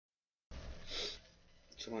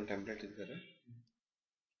So మన template ఇది కదా.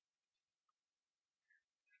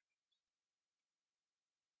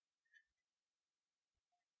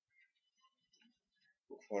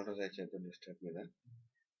 ఫోల్డర్ సెట్ చేద్దాం డెస్క్టాప్ మీద.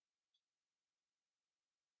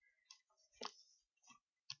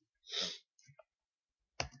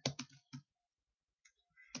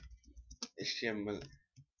 HTML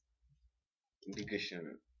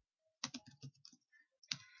integration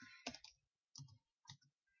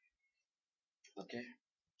okay.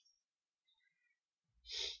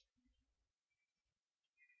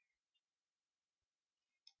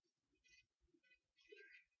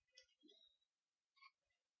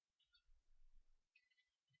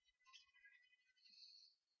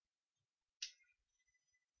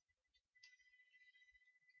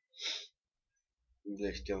 ఇందులో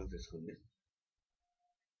HTML తీసుకోండి.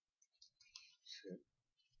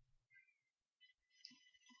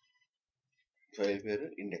 ఫైల్ పేరు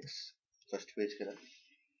ఇండెక్స్, ఫస్ట్ పేజ్ కదా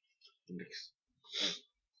ఇండెక్స్.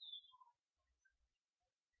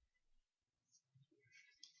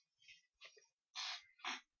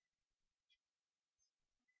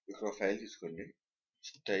 ఇక్కడ ఫైల్ తీసుకోండి,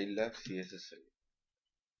 style.css అని.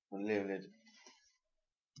 అందులో ఏం లేదు,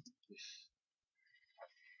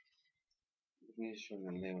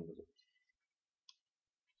 అందులో ఏమి ఉండదు.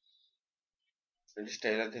 అంటే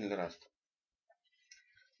స్టైల్ అంతా ఇందులో రాస్తాం.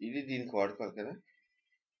 ఇది దీనికి వాడుకోవాలి కదా.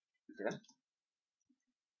 ఇక్కడ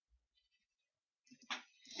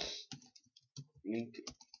link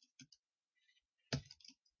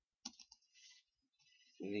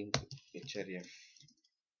href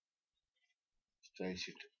style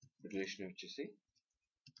sheet relation వచ్చేసి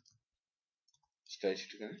స్టైల్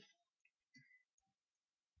షీట్ కదా.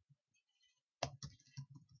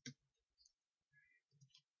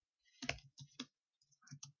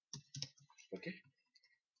 ఓకే,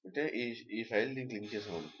 అంటే ఈ ఫైల్ దీనికి లింక్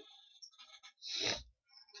చేసాం అనుకో.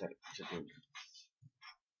 సరే చెప్పండి.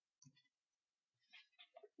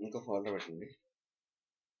 ఇంకో ఫోల్డర్ పెట్టండి.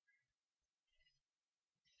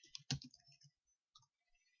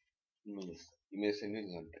 ఇమేజ్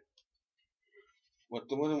సెండింగ్ అంటే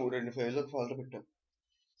మొత్తం మనం 2 ఫైళ్ళకి ఫోల్డర్ పెట్టాం.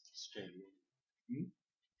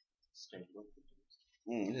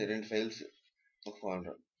 ఇది 2 ఫైల్స్ ఒక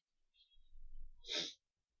ఫోల్డర్.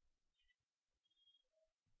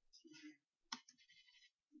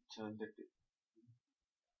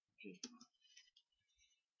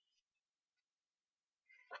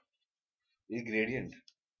 ఇది గ్రేడియంట్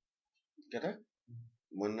కదా,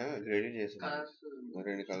 మొన్న గ్రేడియంట్ చేసాం,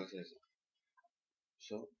 2 కలర్స్ వేసాం.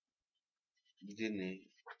 సో దీన్ని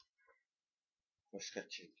ఫస్ట్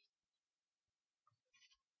కట్ చేయండి.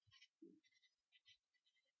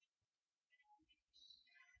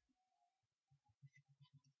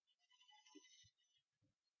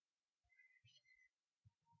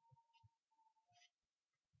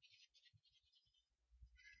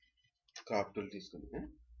 క్రాప్ టూల్ తీసుకుని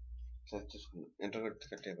సెర్చ్ చేసుకున్నాం, ఎంటర్ కొట్టి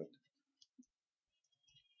కట్ అయిపోద్ది.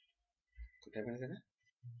 కట్ అయిపోయింది కదా,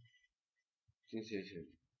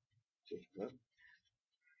 తీసేసేయండి. చూసుకో,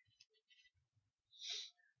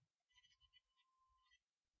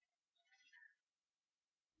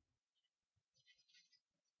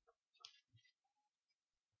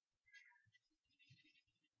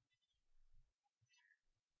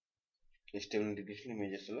 HTML ఇంటిగ్రేషన్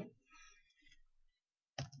ఇమేజెస్లో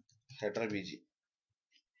హెడర్ బీజీ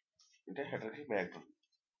అంటే హెడర్కి బ్యాక్గ్రౌండ్.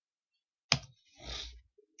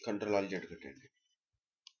 Ctrl+Alt కొట్టండి.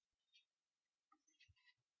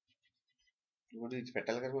 ఇప్పుడు ఇది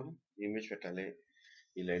పెట్టాలి కదా, మనం ఇమేజ్ పెట్టాలి,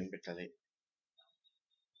 ఈ లైన్ పెట్టాలి.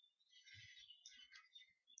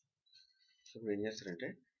 సో ఇప్పుడు ఏం చేస్తారంటే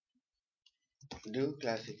div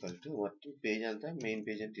క్లాస్ ఈక్వల్ టు మొత్తం పేజ్ అంతా మెయిన్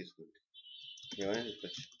పేజ్ అని తీసుకోండి, ఏమైనా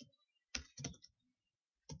తీసుకోవచ్చు.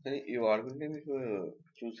 కానీ ఇవి వాడుకుంటే మీకు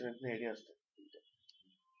చూసిన వెంటనే ఐడియా వస్తుంది.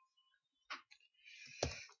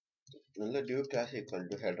 అందులో div class equal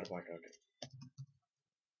to header part ఒకటి.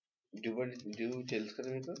 div తెలుసు కదా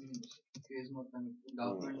మీకు,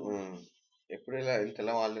 ఎప్పుడు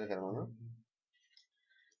ఇంతలా వాడలేదు కదా మనం.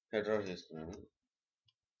 హెడర్ చేసుకున్నాను.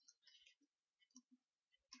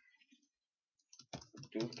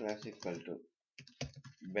 div class equal to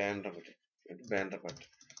banner ఒకటి, banner part.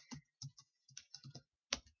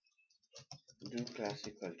 div class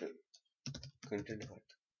equal to content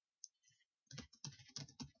part.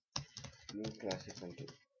 div class equal to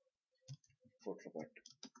photo part.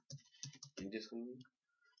 ఏం చేసుకున్నాం,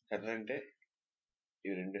 హెడర్ అంటే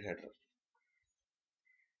ఇవి 2 హెడర్,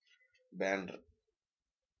 బ్యానర్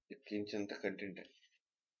ఎక్కించేంత కంటెంట్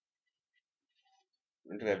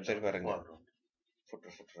అంటే వెబ్సైట్ పరంగా ఫోటో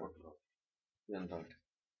ఇదంతా ఒకటి.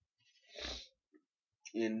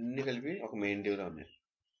 ఇవన్నీ కలిపి ఒక మెయిన్ డివ్లో ఉన్నాయి.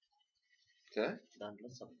 కదా, దాంట్లో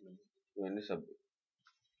సబ్ ఇవన్నీ సబ్.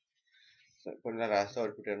 కొన్ని రాస్తే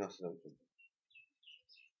అవుట్పుట్ అని వస్తుంది అవుతుంది.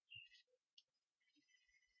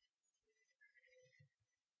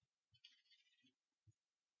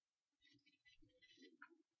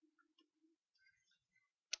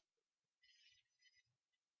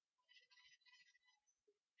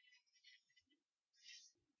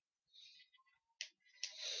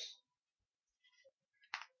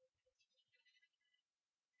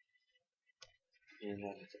 ఏం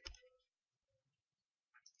రాలేదు.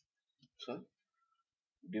 సో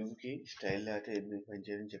డివ్కి స్టైల్ డేటా ఎందుకు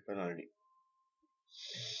పనిచేయని చెప్పాను ఆల్రెడీ.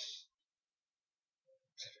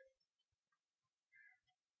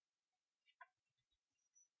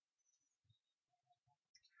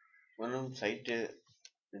 మనం సైట్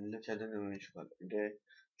ఎందుకు చదివి నిర్ణయించుకోవాలి అంటే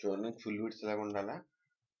చూడడానికి ఫుల్ విడ్త్ లాగా ఉండాలా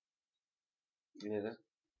లేదా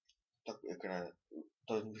ఇక్కడ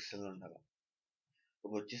 1000 పిక్సెల్ ఉండాలా.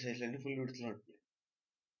 వచ్చే సైట్లు అన్ని ఫుల్ విడ్త్లో ఉంటాయి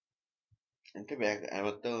అంటే బ్యాక్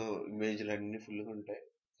మొత్తం ఇమేజ్లు అన్ని ఫుల్గా ఉంటాయి,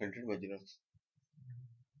 కంటెంట్ మధ్యలో వస్తుంది.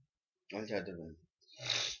 అది చేద్దాం.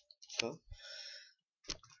 సో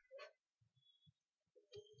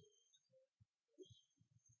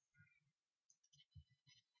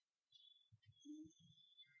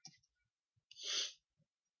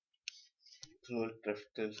ఫ్లో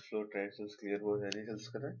ట్రాఫిక్ తెలుసు, ఫ్లో ట్రాక్ తెలుసు, క్లియర్ బోర్డ్ అన్నీ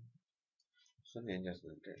తెలుసు కదా. సో నేను ఏం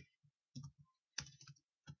చేస్తానంటే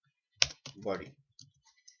బాడీ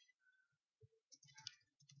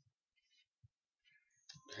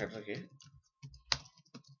హెడర్కి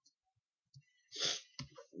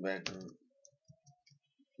బ్యాక్గ్రౌండ్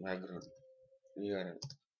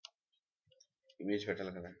ఇమేజ్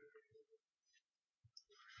పెట్టాలి కదా.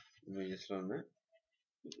 ఇమేజెస్లో ఉన్న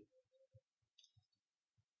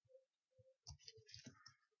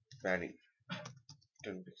ప్యాడింగ్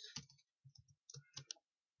 10 pixels.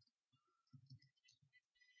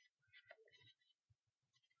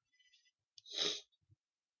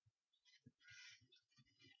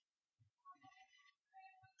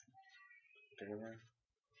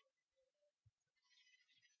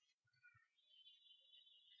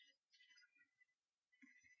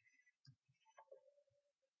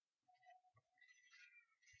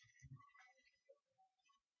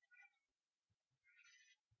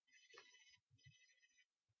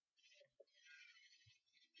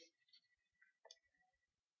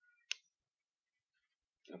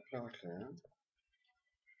 అప్పుడు అవ్వట్లేదా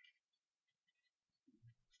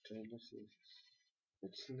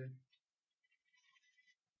వచ్చింది.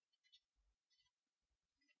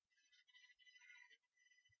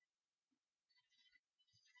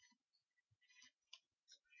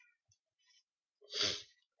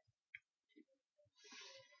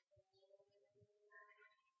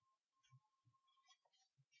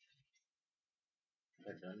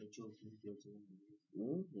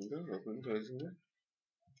 ఇంకా open closing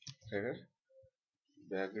header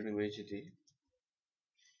background image ఇది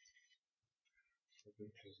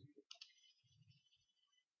ఓపెన్ క్లోజింగ్.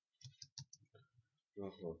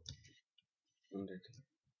 ఓహో ఉంది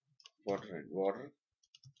వాటర్ అండ్ వాటర్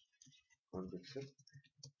 1 pixel.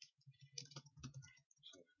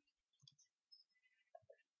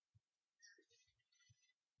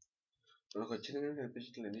 మనకు వచ్చింది కానీ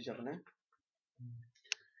కనిపించట్లేదు ఎందుకు చెప్పనా,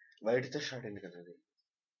 వైట్తో స్టార్ట్ అయింది కదా అది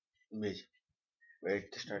ఇమేజ్,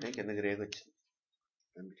 వైట్తో స్టార్ట్ అయ్యి కింద గ్రేకి వచ్చింది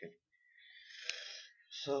అందుకే.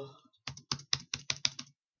 సో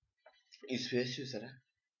ఈ స్పేస్ చూసారా,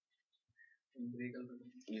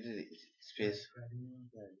 ఇది స్పేస్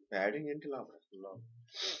ప్యాడింగ్ అంటే లోపల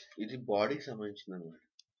ఇది బాడీకి సంబంధించింది అనమాట.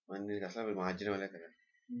 మన అసలు మార్జిన్ వల్లే కదా.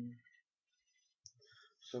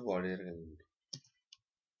 సో బాడీ దగ్గర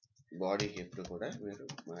బాడీకి ఎప్పుడు కూడా మీరు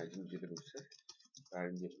మార్జిన్ 0 pixel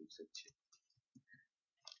ప్యాడింగ్ 0 pixel చేయండి.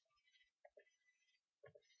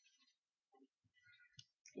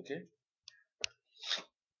 ఓకే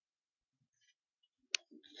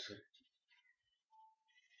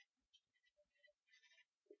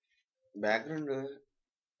బ్యాక్గ్రౌండ్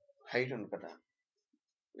హైట్ ఉంది కదా,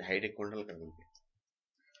 హైట్ ఎక్కువ ఉండాలి కదా మనకి.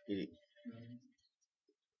 ఇది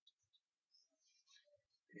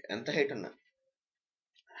ఎంత హైట్ ఉన్నా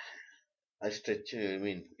అది స్ట్రెచ్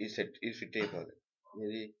మీన్ ఈ సెట్ ఇది ఫిట్ అయిపోదు.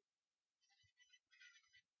 ఇది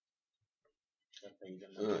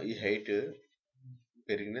ఈ హైట్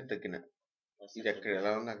పెరిగినా తగ్గిన ఇది ఎక్కడ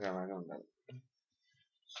ఎలా ఉన్నా అక్కడ అలాగే ఉండాలి.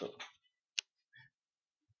 So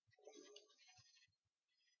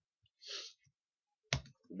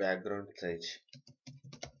background size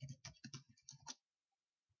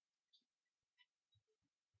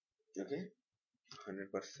okay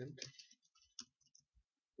 100%.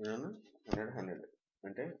 100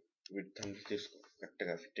 అంటే విత్ 100 తీసుకో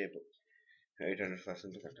కరెక్ట్గా ఫిట్ అయిపో.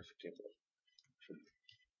 800% కరెక్ట్గా ఫిట్ అయిపో.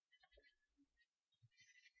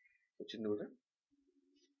 వచ్చింది కూడా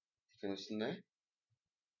వస్తుందా?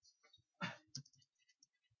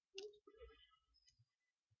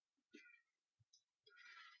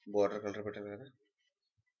 బోర్డర్ కలర్ పెట్టాలి కదా.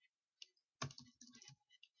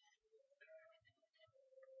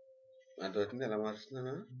 అర్థమవుతుంది ఎలా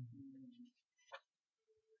మారుస్తున్నాను.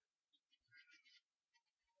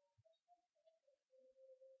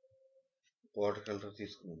 బోర్డర్ కలర్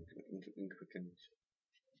తీసుకున్నాను ఇంక కింద నుంచి.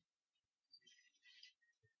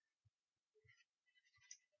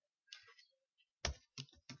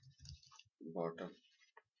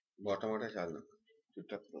 బాటమ్ ఒకటే చాలు నాకు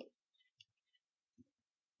చుట్టూ.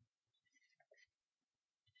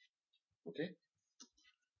 ఓకే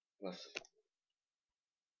ప్లస్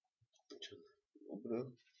ఇప్పుడు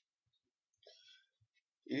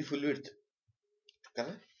ఇది ఫుల్ విడ్త్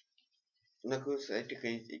కదా. నాకు సైట్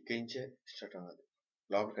ఇక్కడించే స్టార్ట్ అవ్వాలి.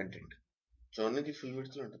 లోపల కంటెంట్ చూడడానికి ఫుల్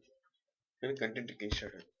విడ్త్లో ఉంటుంది కానీ కంటెంట్ ఇక్కడ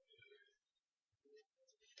స్టార్ట్ అవ్వాలి.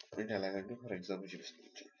 అంటే ఎలాగంటే ఫర్ ఎగ్జాంపుల్ చూపిస్తాను.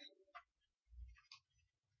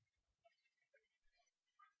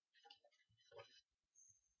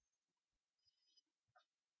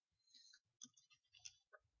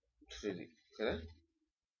 ఇది కదా.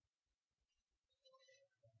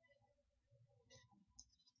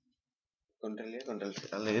 కంట్రోల్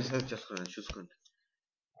ఆ లేయర్ సెలెక్ట్ చేసుకున్నాను. చూసుకోండి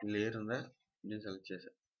లేయర్ ఉందా, నేను సెలెక్ట్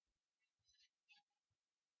చేశాను.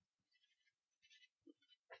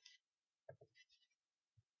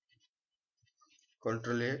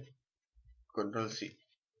 Control C.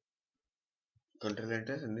 కంట్రోల్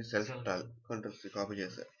అంటే అన్ని సెల్ఫ్ పెట్టాలి. కంట్రోల్ సి కాపీ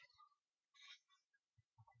చేశా.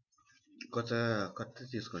 కొత్త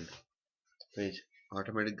తీసుకోండి పేజ్.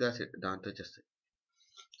 ఆటోమేటిక్గా దాంతో వచ్చేస్తాయి.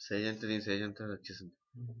 సైజ్ అంతా దీని సైజ్ అంతా వచ్చేసింది.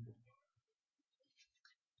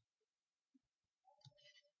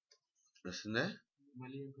 వస్తుందా?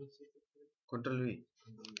 కంట్రోల్ వి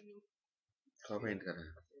కాపీ అయింది కదా.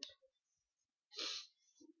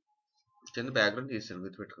 కింద బ్యాక్గ్రౌండ్ తీసాను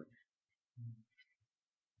గుర్తుపెట్టుకోండి.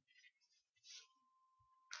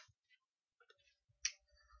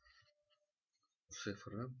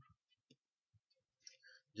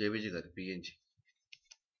 జేపీజీ కాదు పిఎన్జీ.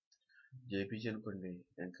 జేపీజీ అనుకోండి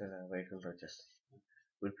ఇంకా వైట్ కలర్ వచ్చేస్తుంది.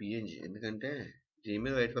 ఇప్పుడు పిఎన్జీ ఎందుకంటే దీని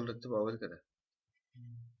మీద వైట్ కలర్ వస్తే బాగోదు కదా,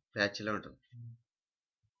 ప్యాచ్లా ఉంటుంది.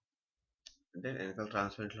 అంటే వెనకాల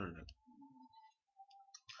ట్రాన్స్పరెంట్లో ఉంటుంది.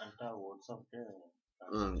 అంటే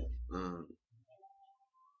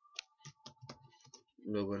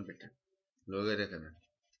లోగో అని పెట్టాను. లోగో అదే కదా.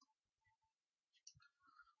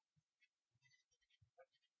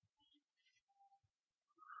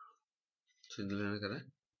 సింధులోనే కదా.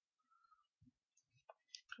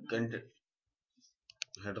 కంటెంట్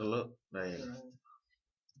హెడర్లో రాయాలి.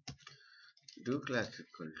 Do class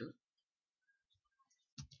equal to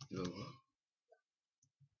logo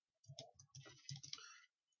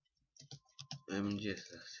MGS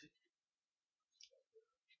రాసి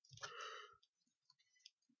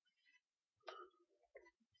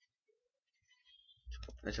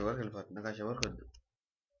ఆ చివరికి వెళ్ళిపోతుంది. నాకు ఆ చివరికి వద్దు.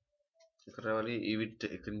 ఇక్కడ రావాలి. ఈ విత్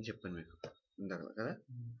ఇక్కడ నుంచి చెప్పాను మీకు ఇందాక కదా.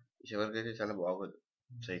 చివరికి అయితే చాలా బాగోదు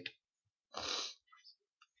సైట్.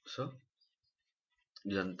 సో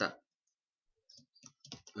ఇదంతా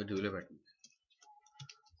డ్యూలో పెట్టండి.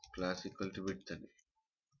 క్లాస్ ఈక్వల్ టు విత్ అని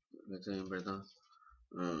అయితే ఏం పెడతాం.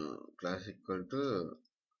 Class equal to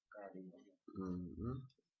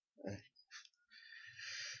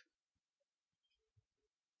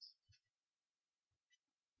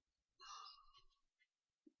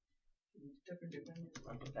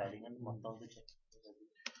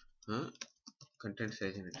content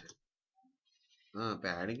size అని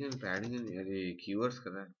ప్యాడింగ్ అని అది కీవర్డ్స్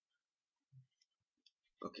కదా.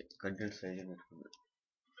 ఓకే కంటెంట్ సైజ్ అని పెట్టుకున్నాను.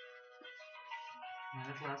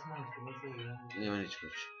 ఏమైనా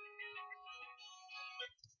ఇచ్చుకోవచ్చు.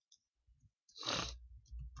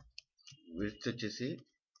 విడ్త్ వచ్చేసి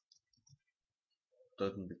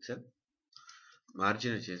 1000 పిక్సెల్.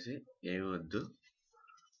 మార్జిన్ వచ్చేసి ఏమి వద్దు,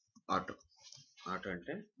 ఆటో. ఆటో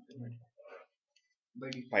అంటే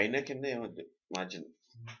పైన కింద ఏమొద్దు మార్జిన్.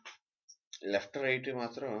 లెఫ్ట్ రైట్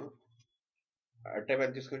మాత్రం అటే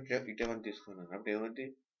పని తీసుకుంటే ఇటే పని తీసుకున్నాను. అప్పుడు ఏమవుద్ది,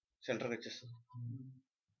 సెంటర్కి వచ్చేస్తుంది.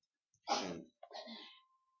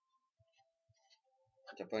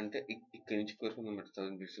 చెప్పాలంటే ఇక్కడి నుంచి కోరుకుందాం అన్నమాట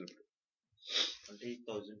 1000 పిక్సెల్. అంటే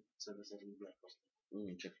 1000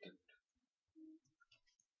 చెప్తాను.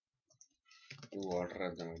 వాటర్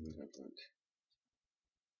వేద్దాం అర్థమైంది.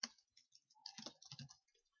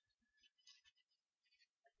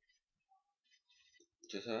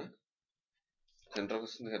 చూసావా సెంటర్కి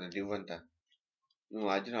వస్తుంది కదా డివ్ అంతా. నువ్వు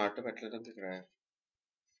మార్జిన్ ఆటో పెట్టలేదు ఇక్కడ.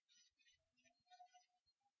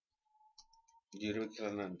 0 పిక్సెల్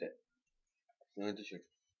అన్న అంతే. ఏమైతే చూడు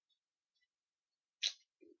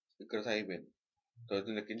ఇక్కడ అయిపోయింది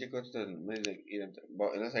 1000 లెక్కించి ఇక్కడ 1000 మీరు ఇదంతా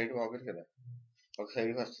ఇలా సైట్ బాగుంది కదా, ఒక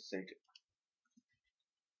సైడ్ వస్తుంది సైట్.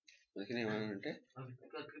 అందుకని ఏమన్నా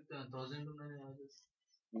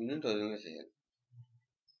మినిమం 1000 చేయాలి.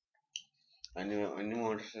 అన్ని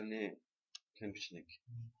మోడల్స్ అన్ని కనిపించినాయి.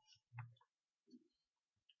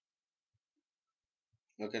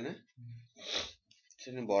 ఓకేనా?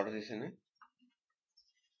 సరే నేను బార్డర్ తీసాను.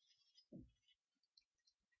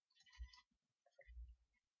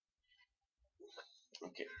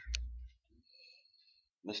 ఓకే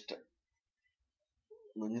నెక్స్ట్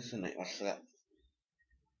మెనూస్ ఉన్నాయి వరుసగా.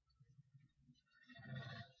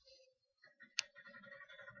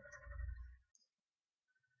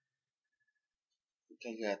 ఇంకా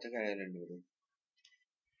జాగ్రత్తగా రాయాలండి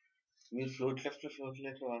మీరు ఫ్లోట్ లెఫ్ట్ ఫ్లోట్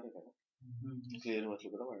లెఫ్ట్ వాడారు కదా, క్లియర్ వర్డ్లు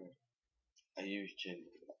కూడా వాడారు. అవి యూజ్ చేయండి.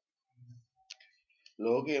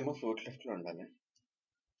 లోగో ఏమో ఫ్లోట్ లెఫ్ట్ లో ఉండాలి.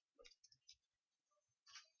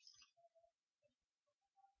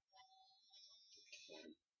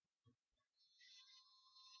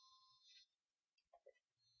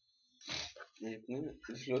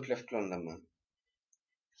 ఫ్లోట్ లెఫ్ట్ లో ఉందమ్మా.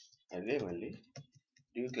 అదే మళ్ళీ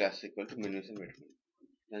due class equal to menus అని పెట్టుకోండి.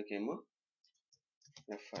 దానికేమో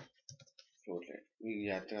ఎఫ్ఆర్ ఫ్లోట్ లెఫ్ట్. మీకు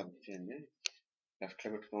జాగ్రత్తగా అర్థం చేయండి. లెఫ్ట్లో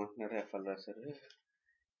పెట్టుకోమంటున్నారు, ఎఫ్ఆర్ రాశారు.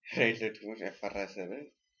 రైట్ పెట్టుకోమంటే ఎఫ్ఆర్ రాశారు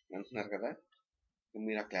అంటున్నారు కదా.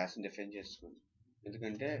 మీరు ఆ క్లాస్ని డిఫైన్ చేసుకోండి.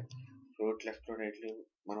 ఎందుకంటే ఫ్లోట్ లెఫ్ట్ రైట్లు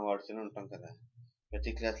మనం వాడుతూనే ఉంటాం కదా.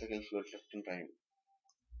 ప్రతి క్లాస్లోకి వెళ్ళి ఫ్లోట్ లెఫ్ట్ ఉంటాయి.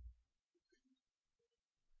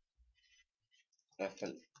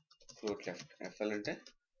 ఎఫ్ఎల్ ఫ్లోట్ లెఫ్ట్, ఎఫ్ఎల్ అంటే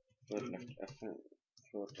float left, FL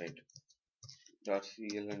float right. Dot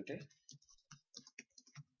CL అంటే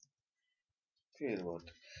క్లియర్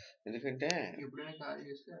వర్డ్. ఎందుకంటే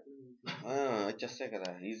వచ్చేస్తాయి కదా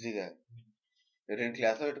ఈజీగా. 2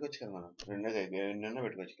 క్లాసులు పెట్టుకోవచ్చు కదా మనం, రెండన్నా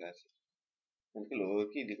పెట్టుకోవచ్చు క్లాస్. అందుకే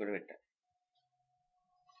లోకి ఇది కూడా పెట్టా.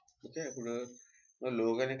 ఓకే, ఇప్పుడు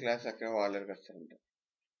లోగానే క్లాస్ అక్కడ వాళ్ళకి వస్తారంట.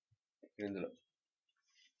 ఇందులో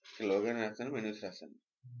లోగానే రాస్తాను, మెనూస్ రాస్తాను.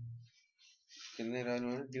 కింద రాను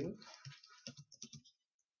డ్యూ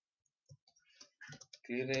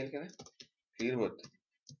క్లియర్ అయ్యాలి కదా, క్లియర్ వర్డ్.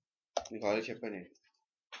 మీకు ఆల్రెడీ చెప్పాను నేను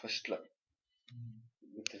ఫస్ట్లో,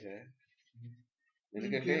 గుర్తుగా.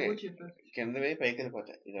 ఎందుకంటే కిందవే పైకి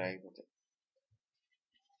వెళ్ళిపోతాయి, ఇది ఆగిపోతాయి.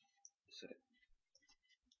 సరే,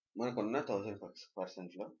 మనకున్న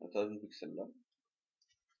 1000% 1000 పిక్సెల్లో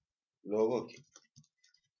లోగోకి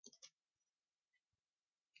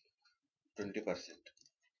 20%,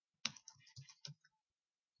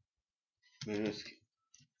 మెనూస్కి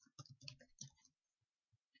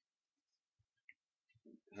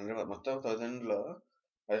 100. మొత్తం 1000లో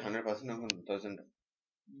అది 100% అనుకుంది. 1000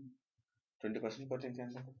 20% పోతే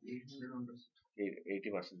ఇంకెంత? 80%.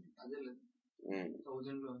 20%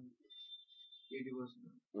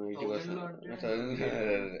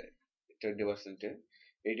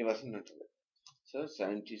 80% ఉంటుంది. సో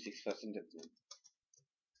 76% చెప్తుంది.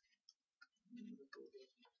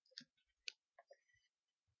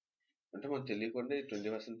 అంటే మనకు తెలియకుండా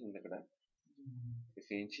 20% ఉంది ఇక్కడ.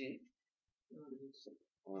 తీయించి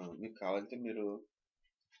మీకు కావాలంటే మీరు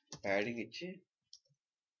ప్యాడింగ్ ఇచ్చి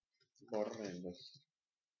బోర్డర్ రాయండి.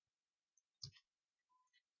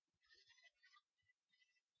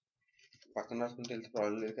 పక్కన రాసుకుంటే వెళ్తే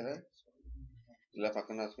ప్రాబ్లం లేదు కదా, ఇలా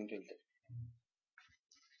పక్కన రాసుకుంటే వెళ్తే.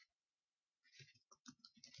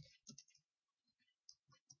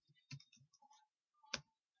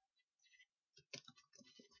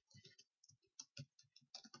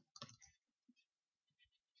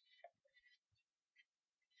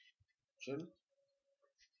 చూడు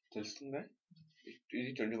తెలుస్తుందా? ఇది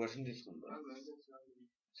 20% తీసుకుంది,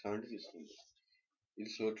 70 తీసుకుంది. ఇది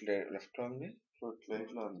ఫ్లోట్ లెఫ్ట్ లో ఉంది, ఫ్లోట్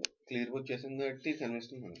రైట్ లో ఉంది. క్లియర్ వచ్చేసింది కాబట్టి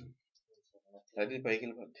కనిపిస్తుంది మనకి. అది పైకి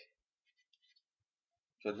వెళ్ళిపోద్ది.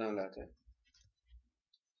 చూద్దాం లేకపోతే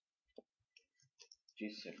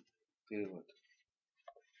తీసేయాలి. క్లియర్ పోద్ది.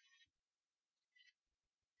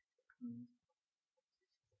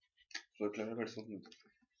 ఫ్లోట్ లెవెల్ పెట్టుకుంటుంది.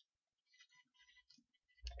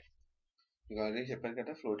 మీకు ఆల్రెడీ చెప్పాను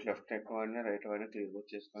కదా, ఫ్లోట్ లెఫ్ట్ ఎక్కువ వాడినా రైట్ వాడినా క్లియర్ వర్క్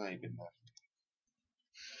చేసుకొని అయిపోయింది.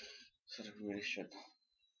 సరే ఫినిష్ చేద్దాం.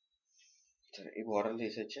 సరే ఈ బోర్డర్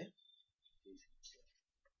తీసేచ్చా.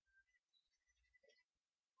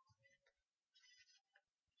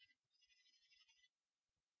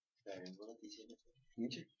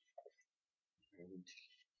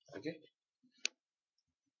 ఓకే,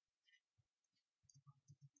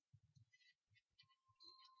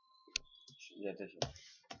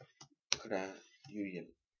 ఇక్కడ యూఎల్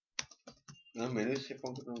మెనూస్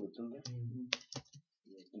చెప్పనుకుంటున్నాం, గుర్తుందా?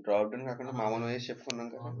 డ్రాప్ డౌన్ కాకుండా మామూలు వేసి చెప్పుకున్నాం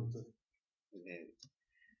కదా. ఇది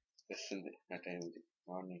వస్తుంది ఆ టైంకి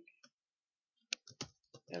మార్నింగ్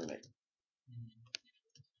వెళ్ళాయి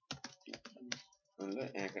అందులో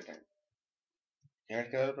యాంకర్ టైం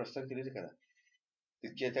ఎక్కడికి వెళ్ళాలో ప్రస్తుతం తెలియదు కదా.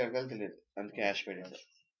 క్లిక్ చేస్తే ఎక్కడికి తెలియదు, అందుకే హ్యాష్ పెట్టేది.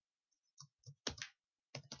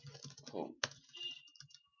 Home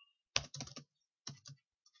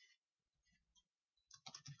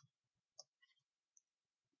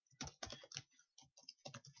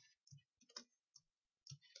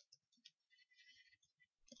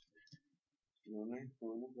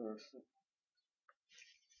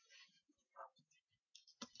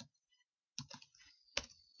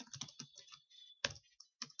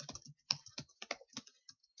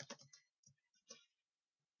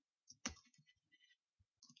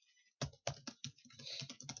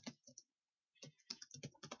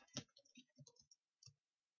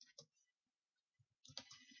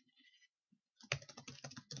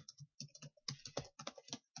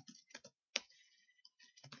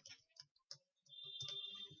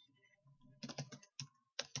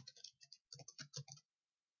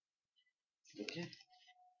okay.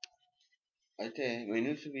 అయితే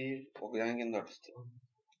మెనూస్ ఒక దాని కింద వస్తాయి,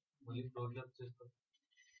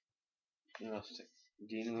 వస్తాయి.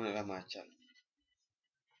 దీన్ని మనం ఎలా మార్చాలి?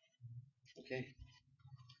 ఓకే,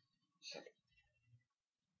 సరే.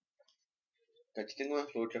 ఖచ్చితంగా మనం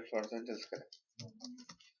ఫ్లోట్ లెఫ్ట్ వాడతామని తెలుసు కదా.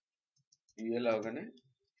 యూఎల్ అవగానే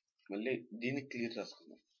మళ్ళీ దీన్ని క్లియర్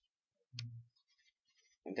రాసుకుందాం,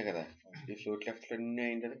 అంతే కదా. ఈ ఫ్లోట్ లెఫ్ట్ అన్నీ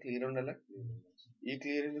అయిన తర్వాత క్లియర్ ఉండాలా. ఈ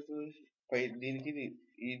క్లియర్ ఎందుకు? పై దీనికి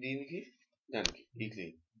దీనికి దానికి ఈ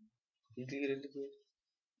క్లియర్ ఎందుకు?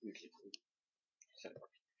 సరే,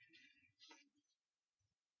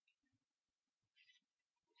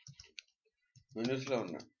 మెనూస్ లో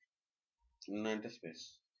ఉన్నా అంటే స్పేస్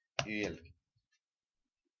యూఎల్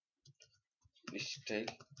లిస్ట్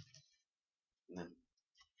స్టైల్ నన్ను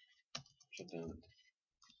చూద్దాం.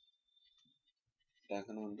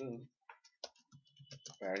 దానికన్నా ముందు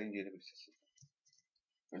ప్యాడింగ్ చేయడం ఇచ్చేస్తాను.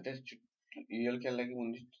 అంటే యూఎల్కి వెళ్ళకి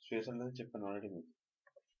ముందు స్పేస్ ఉంటుందని చెప్పాను ఆల్రెడీ మీకు.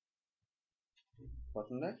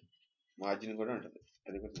 పోతుందా? మార్జిన్ కూడా ఉంటుంది,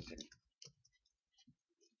 అది కూడా తీసేయండి.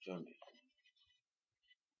 చూడండి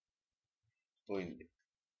పోయింది.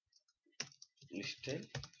 లిస్ట్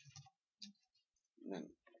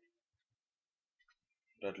నన్ను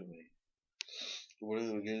డాట్లు పోయి ఇప్పుడు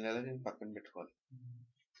మిగిలిన నేను పక్కన పెట్టుకోవాలి.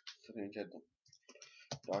 సో ఏం చేద్దాం,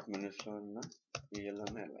 డాట్ మెనూస్లో ఉన్న యూఎల్లో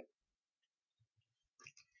ఉన్న వెళ్ళాలి.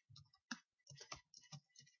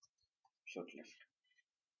 Short left.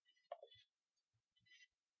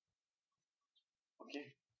 ఓకే,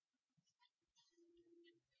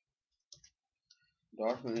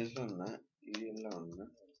 డాట్ మెనూస్లో ఉన్న యూఎల్లో ఉన్న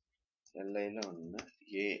ఎల్ఐలో ఉన్న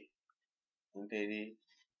ఏ అంటే ఇది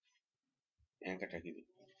యాంకర్ ట్యాగ్. ఇది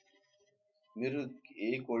మీరు ఏ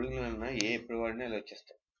కోడింగ్లో ఉన్నా ఏ ఎప్పుడు వాడినా ఇలా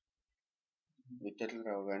వచ్చేస్తాయి. విత్తట్లు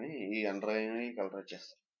రావు, కానీ ఈ అండర్ ఈ కలర్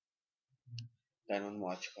వచ్చేస్తాయి. దాని మనం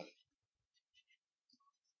మార్చుకోవాలి.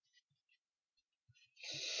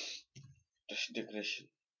 టెక్స్ట్ డెకరేషన్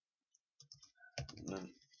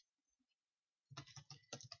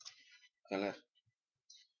కలర్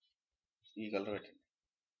ఈ కలర్ పెట్టండి.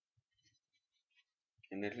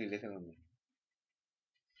 ఎన్నట్లు ఇదే కలర్ ఉంది.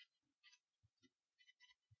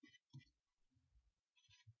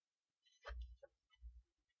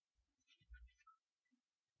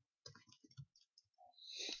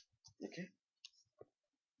 ఓకే,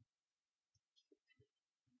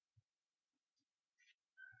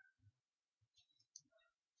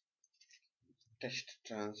 టెక్స్ట్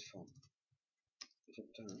ట్రాన్స్ఫార్మ్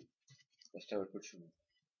చెప్తాను. ఫస్ట్ అవుట్పుట్ చూడండి,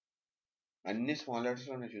 అన్ని స్మాల్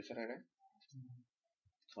లెటర్స్లో ఉన్నాయి. చూసారా?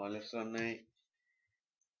 స్మాల్ లెటర్స్లో ఉన్నాయి.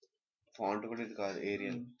 ఫాంట్ కూడా ఇది కాదు,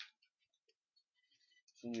 ఏరియల్.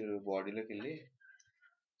 సో మీరు బాడీలోకి వెళ్ళి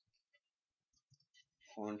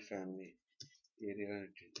ఫాంట్ ఫ్యామిలీ ఏరియల్ అని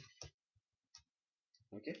పెట్టండి.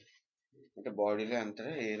 ఓకే, అంటే బాడీలో అంతా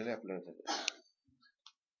ఏరియల్ అప్లై అవుతుంది.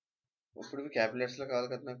 ఇప్పుడు క్యాపిటల్ లెటర్స్లో కావాలి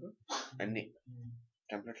కదా నాకు. అన్ని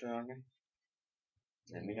టెంప్లెట్స్లో ఉన్నాయి,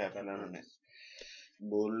 అన్ని క్యాపిటల్లోనే ఉన్నాయి,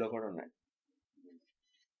 బోల్డ్లో కూడా ఉన్నాయి.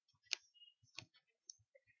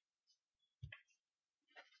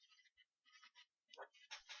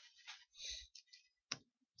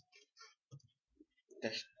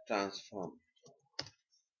 టెక్స్ట్ ట్రాన్స్ఫార్మ్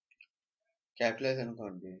క్యాపిటలైజ్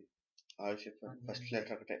అనుకోండి, ఆల్ చెప్పారు. ఫస్ట్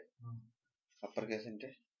లెటర్ ఒకటే, అప్పర్ కేస్ అంటే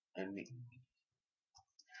అన్ని.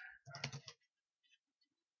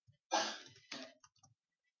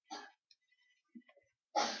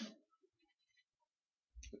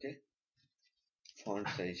 ఓకే, ఫాంట్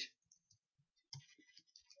సైజ్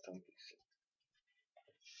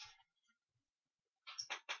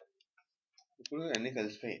ఇప్పుడు అన్నీ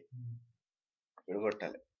కలిసిపోయి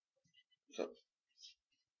విడగొట్టాలి. సో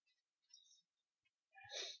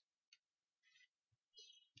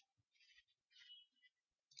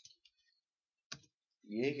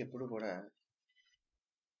ఏకి ఎప్పుడు కూడా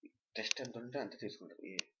టెస్ట్ ఎంత ఉంటే అంత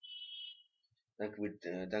తీసుకుంటారు.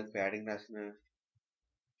 దానికి ప్యాడింగ్ రాసిన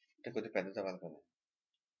అంటే కొద్దిగా పెద్దది అవ్వాలి కదా.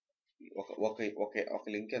 ఒక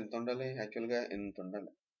లింక్ ఎంత ఉండాలి? యాక్చువల్గా ఎంత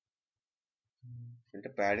ఉండాలి అంటే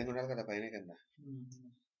ప్యాడింగ్ ఉండాలి కదా పైన కింద.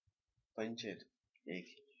 పని చేయదు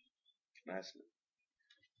ఏకి రాసిన.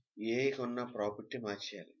 ఏకి ఉన్న ప్రాపర్టీ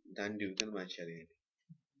మార్చేయాలి, దాని డ్యూ కింద మార్చేయాలి.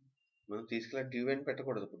 మనం తీసుకెళ్ళి డ్యూ అని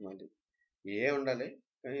పెట్టకూడదు. ఇప్పుడు మళ్ళీ ఏ ఉండాలి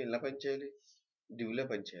కానీ ఇలా పని చేయాలి, డ్యూలో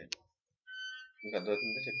పని చేయాలి. మీకు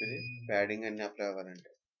అర్థమవుతుందో చెప్పేది? ప్యాడింగ్ అన్ని అప్లై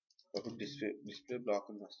అవ్వాలంటే ఒక డిస్ప్లే బ్లాక్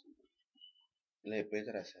అని వస్తుంది. ఇలా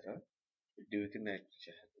ఎప్పుడైతే రాశారో డ్యూ కింద యాక్టివ్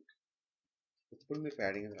చేయాలి. ఇప్పుడు మీరు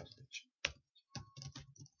ప్యాడింగ్ అని రాసుకోవచ్చు.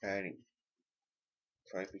 ప్యాడింగ్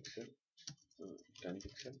 5 పిక్సెల్ 10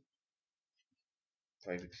 పిక్సెల్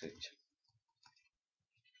 5 పిక్సెల్ ఇచ్చాను.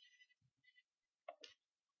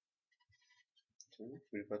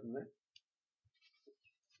 విడిపోతుందా?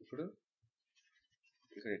 ఇప్పుడు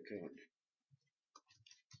ఇక్కడ ఎక్కివ్వండి.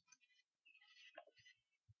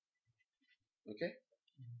 ఓకే,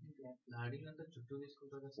 చుట్టూ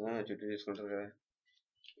తీసుకుంటారు కదా.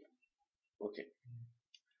 ఓకే,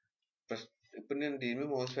 ఫస్ట్ ఇప్పుడు నేను దీని మీద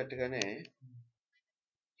మౌస్ పెట్టగానే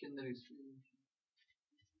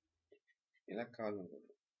ఇలా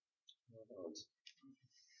కావాలనుకోండి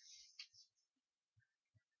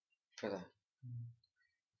కదా.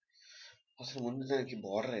 అసలు ముందు దానికి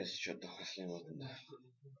బార్డర్ వేసి చూద్దాం అసలు ఏమవుతుందా.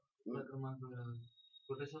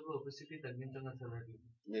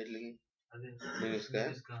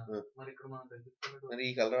 మరి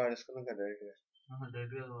ఈ కలర్ వాడేసుకున్నాం కదా డైరెక్ట్ గా.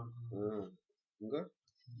 ఇంకో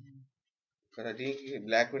కదా దీనికి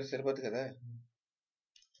బ్లాక్ పెడితే సరిపోతుంది కదా.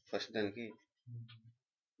 ఫస్ట్ దానికి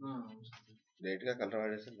డైరెక్ట్ గా కలర్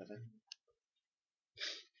వాడేస్తాం కదా.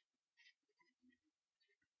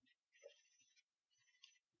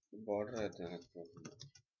 బార్డర్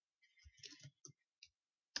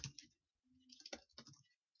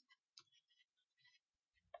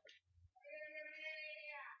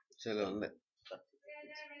చాలా ఉంది.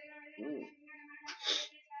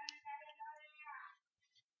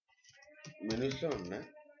 మెనూస్ లో ఉన్నా,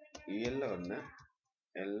 ఈఎల్లో ఉన్నా,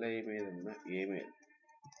 ఎల్ఐ మీద ఉన్నా, ఏ మీద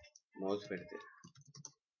మౌస్ పెడితే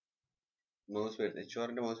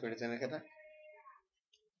చూడండి, మౌస్ పెడితేనే కదా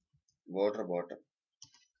బాటమ్ బాటమ్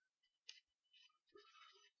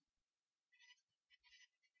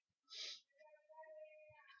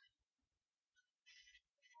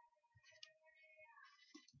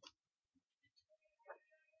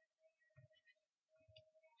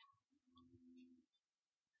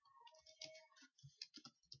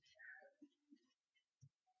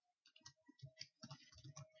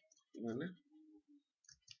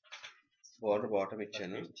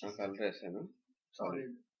ఇచ్చాను, ఆ కలర్ వేసాను.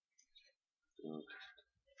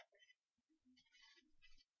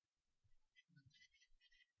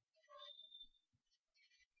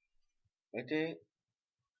 అయితే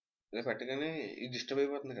ఇలా పెట్టగానే ఇది డిస్టర్బ్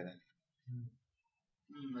అయిపోతుంది కదా.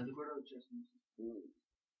 అది కూడా వచ్చేస్తుంది,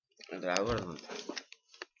 అది రాకూడదు.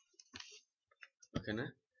 ఓకేనా.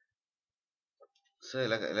 సో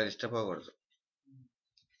ఇలా డిస్టర్బ్ అవ్వకూడదు.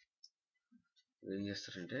 ఏం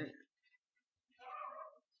చేస్తారంటే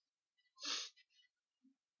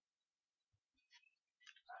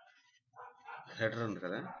హెడర్ ఉంది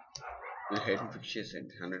కదా, మీరు హెడ్ ఫిక్స్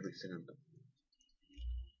చేసేయండి 100 పిక్సెల్ అంటాం.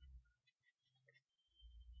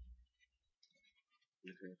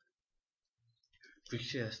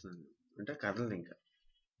 ఫిక్స్ చేస్తున్నాను అంటే కదలదు ఇంకా.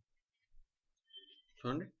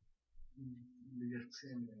 చూడండి,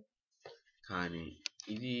 కానీ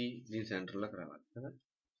ఇది దీని సెంటర్లోకి రావాలి కదా,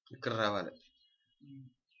 ఇక్కడ రావాలి.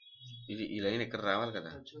 ఇది ఈ లైన్ ఇక్కడ రావాలి కదా,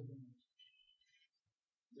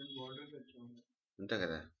 అంతే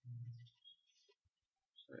కదా.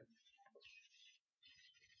 సరే,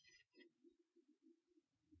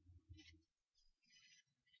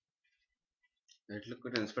 రైట్ క్లిక్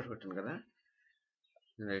కొట్టి ఇన్స్పెక్ట్ కొట్టాను కదా,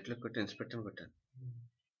 నేను రైట్ క్లిక్ కొట్టి ఇన్స్పెక్ట్ అని కొట్టాను.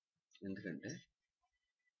 ఎందుకంటే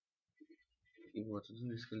ఈ పోతుంది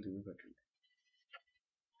తీసుకెళ్ళి దీన్ని పెట్టండి.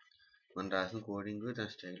 మనం రాసిన కోడింగ్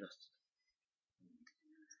దాని స్టైల్ వస్తుంది.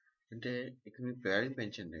 అంటే ఇక్కడ మీరు ప్యాడింగ్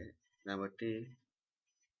పెంచండి, కాబట్టి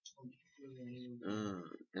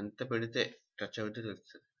ఎంత పెడితే టచ్ అవుతే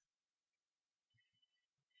తెలుస్తుంది.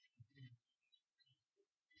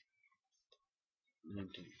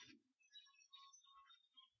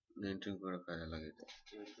 నైన్టీన్ కూడా కాదు, అలాగైతే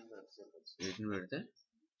 18 పెడితే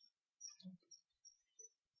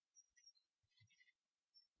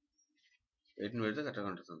 8 పెడితే కరెక్ట్గా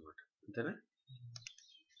ఉంటుంది అనమాట, అంతేనా?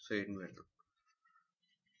 సో 8 పెడతాం.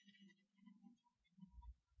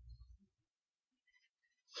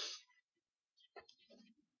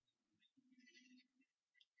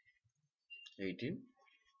 18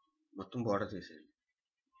 మొత్తం బార్డర్ తీసేయండి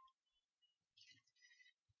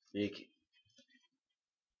ఏకి,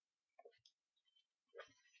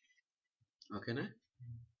 ఓకేనా?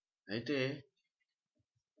 అయితే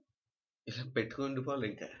ఇలా పెట్టుకుని ఉండిపోవాలి,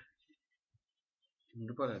 ఇంకా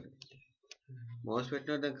ఉండిపోవాలి. మౌస్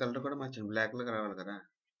పెట్టిన దాని కలర్ కూడా మార్చండి, బ్లాక్ కలర్ రావాలి కదా,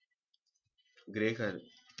 గ్రే కాదు.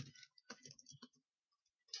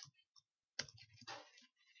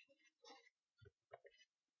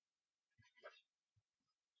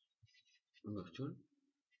 చూడు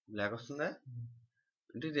బ్లాక్ వస్తుందా,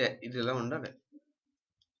 అంటే ఇది ఇలా ఉండాలి,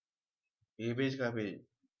 ఏ పేజ్ కా పేజ్.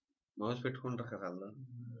 మౌస్ పెట్టుకుంటారు కదా అలా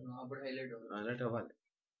హైలైట్ అవ్వాలి,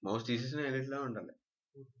 మౌస్ తీసేసిన హైలైట్ లా ఉండాలి,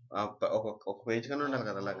 ఒక పేజ్ కన్నా ఉండాలి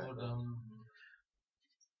కదా అలాగా.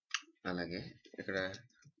 అలాగే ఇక్కడ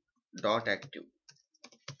డాట్ యాక్టివ్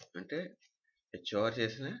అంటే హెచ్ఓఆర్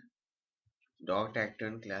చేసిన డాట్ యాక్టివ్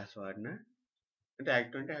అని క్లాస్ వాడిన, అంటే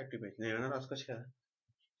యాక్టివ్ అంటే యాక్టివ్ పేజ్, నేను ఏమైనా రాసుకోవచ్చు కదా,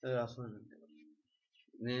 అది రాస్తున్నాను.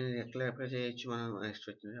 నేను ఎట్లా అప్లై చేయొచ్చు, మనం నెక్స్ట్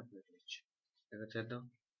వచ్చింది అప్లై చేయొచ్చు. ఇక్కడ చేద్దాం,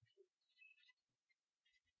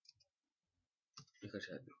 ఇక్కడ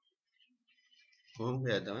చేద్దాం, హోమ్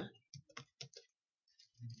చేద్దామా?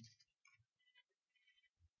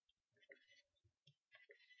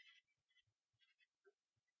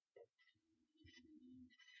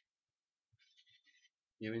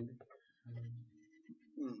 ఏమైంది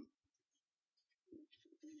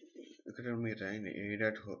ఇక్కడ మీరు రాయండి, A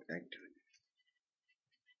dot home active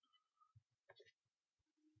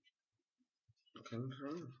colour.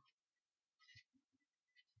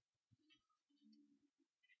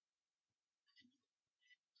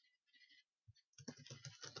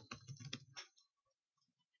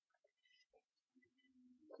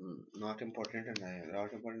 Not important అండి,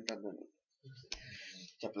 నాట్ ఇంపార్టెంట్ అర్థం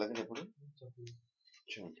చెప్పలేక చెప్పుడు.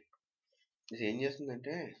 చూడండి ఇది ఏం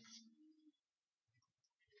చేస్తుందంటే,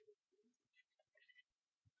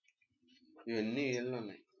 ఇవన్నీ ఏళ్ళు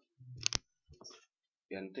ఉన్నాయి,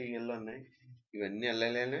 ఎంత ఏళ్ళు ఉన్నాయి, ఇవన్నీ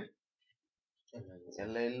ఎల్ఐలేనా,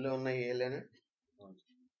 ఎల్ఐల్లో ఉన్నాయి ఏలేనా.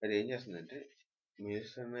 అది ఏం చేస్తుందంటే మీరు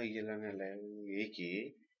ఇయ్యాలని ఏకి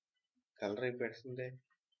కలర్ ఏం పెడుతుంది,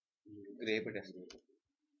 గ్రే పెట్టేస్తుంది.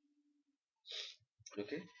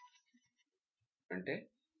 ఓకే, అంటే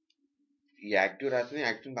ఈ యాక్టివ్ రాసిన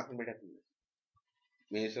యాక్టివ్ పక్కన పెట్టేస్తుంది,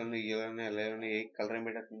 మీసోని ఇయ్యాలని ఎల్ఐలోని ఏ కలర్ ఏం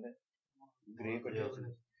పెట్టేస్తుంది, గ్రే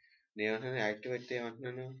పెట్టేస్తుంది. నేను యాక్టివ్ అయితే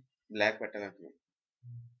ఏమంటున్నాను, బ్లాక్ పెట్టాలంటున్నాను,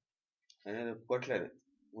 అనేది ఒప్పుకోవట్లేదు,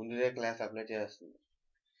 ముందుదే క్లాస్ అప్లై చేస్తుంది.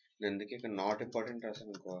 నేను అందుకే ఇక్కడ నాట్ ఇంపార్టెంట్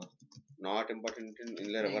రాసాను అనుకో, నాట్ ఇంపార్టెంట్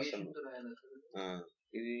ఇందులో రివర్స్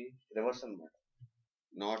ఇది రివర్స్ అనమాట.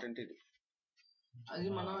 నాట్ అంటే ఇది, అది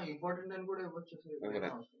మనం ఇంపార్టెంట్ అని కూడా ఇవ్వచ్చు,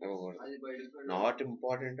 నాట్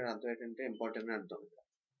ఇంపార్టెంట్ అని అర్థం ఏంటంటే ఇంపార్టెంట్ అని అర్థం,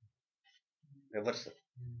 రివర్స్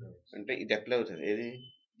అంటే ఇది అప్లై అవుతుంది, ఏది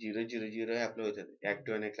 000 అప్లై అవుతుంది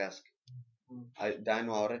యాక్టివ్ అనే క్లాస్ కి, దాన్ని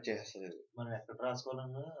ఓవర్ చేసేస్తుంది. మనం ఎక్కడ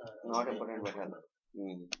రాసుకోవాలన్నా నాట్ ఇంపార్టెంట్ పెట్టాలి.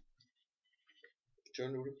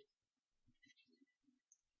 చూడండి ఇప్పుడు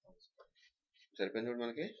సరిపోయింది ఇప్పుడు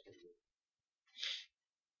మనకి.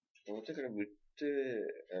 కాకపోతే ఇక్కడ విత్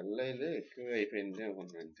ఎల్ఐలు ఎక్కువ అయిపోయింది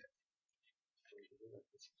అనుకున్నాను అంతే,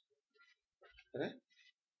 సరే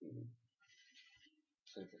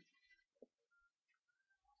సరిపోయింది.